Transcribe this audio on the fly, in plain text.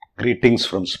Greetings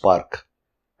from Spark,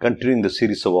 continuing the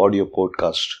series of audio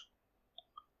podcast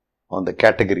on the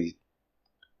category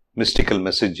Mystical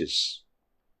Messages.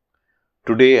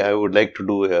 Today I would like to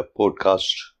do a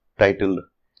podcast titled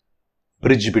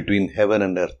Bridge Between Heaven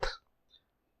and Earth.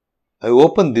 I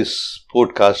opened this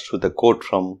podcast with a quote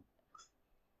from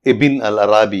Ibn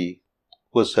al-Arabi,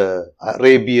 who was an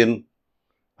Arabian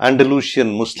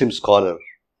Andalusian Muslim scholar,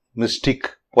 mystic,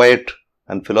 poet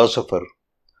and philosopher,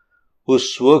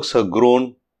 whose works have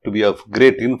grown to be of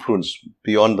great influence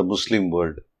beyond the Muslim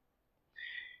world.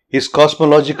 His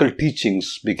cosmological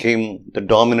teachings became the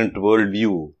dominant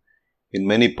worldview in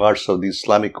many parts of the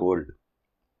Islamic world.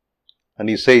 And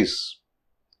he says,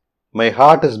 "My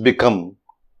heart has become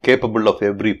capable of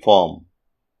every form.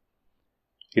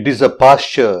 It is a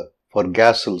pasture for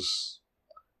gazelles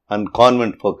and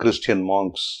convent for Christian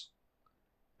monks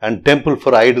and temple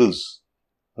for idols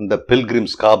and the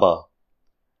pilgrim's Kaaba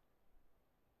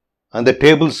and the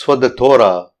tables for the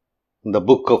Torah and the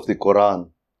book of the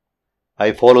Quran.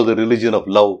 I follow the religion of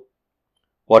love.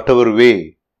 Whatever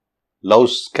way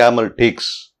love's camel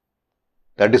takes,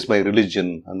 that is my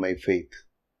religion and my faith."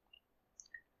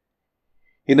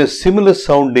 In a similar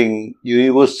sounding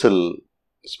universal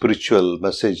spiritual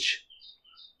message,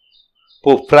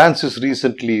 Pope Francis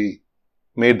recently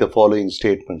made the following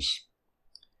statements.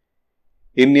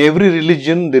 In every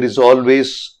religion there is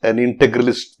always an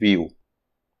integralist view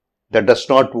that does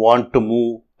not want to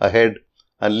move ahead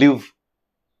and live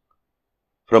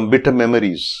from bitter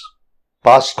memories,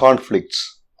 past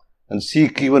conflicts, and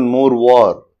seek even more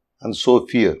war and sow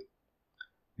fear.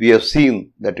 We have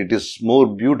seen that it is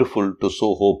more beautiful to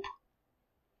sow hope.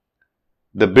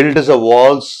 The builders of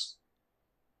walls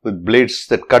with blades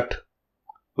that cut,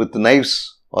 with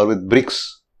knives or with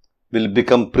bricks, will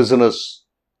become prisoners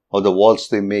of the walls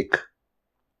they make.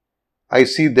 I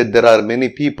see that there are many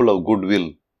people of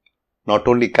goodwill, not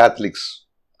only Catholics,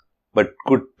 but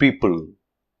good people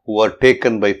who are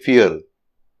taken by fear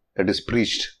that is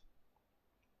preached,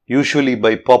 usually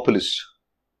by populists.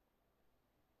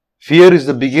 Fear is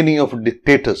the beginning of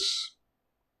dictators,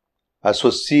 as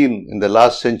was seen in the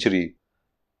last century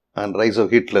and rise of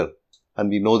Hitler, and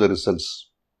we know the results.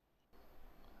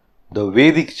 The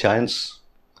Vedic chants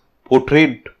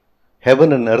portrayed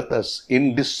heaven and earth as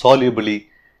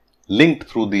indissolubly linked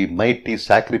through the mighty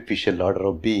sacrificial order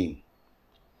of being.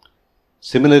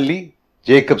 Similarly,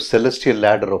 Jacob's celestial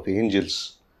ladder of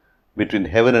angels between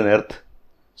heaven and earth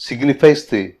signifies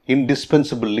the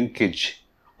indispensable linkage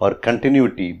or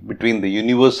continuity between the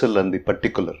universal and the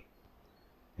particular,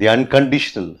 the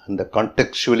unconditional and the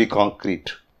contextually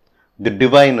concrete, the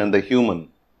divine and the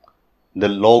human, the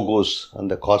logos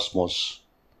and the cosmos,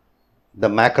 the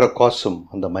macrocosm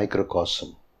and the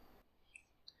microcosm.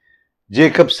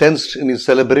 Jacob sensed in his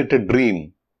celebrated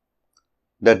dream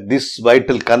that this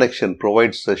vital connection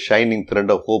provides a shining thread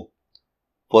of hope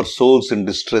for souls in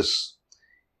distress.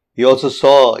 He also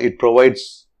saw it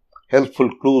provides helpful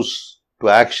clues to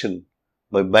action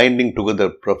by binding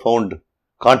together profound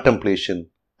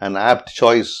contemplation and apt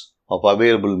choice of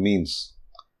available means.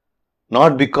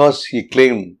 Not because he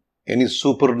claimed any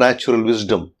supernatural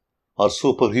wisdom or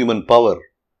superhuman power,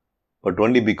 but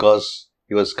only because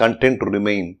he was content to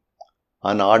remain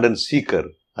an ardent seeker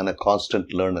and a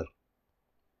constant learner.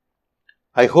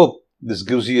 I hope this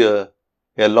gives you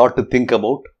a lot to think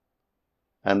about,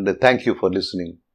 and thank you for listening.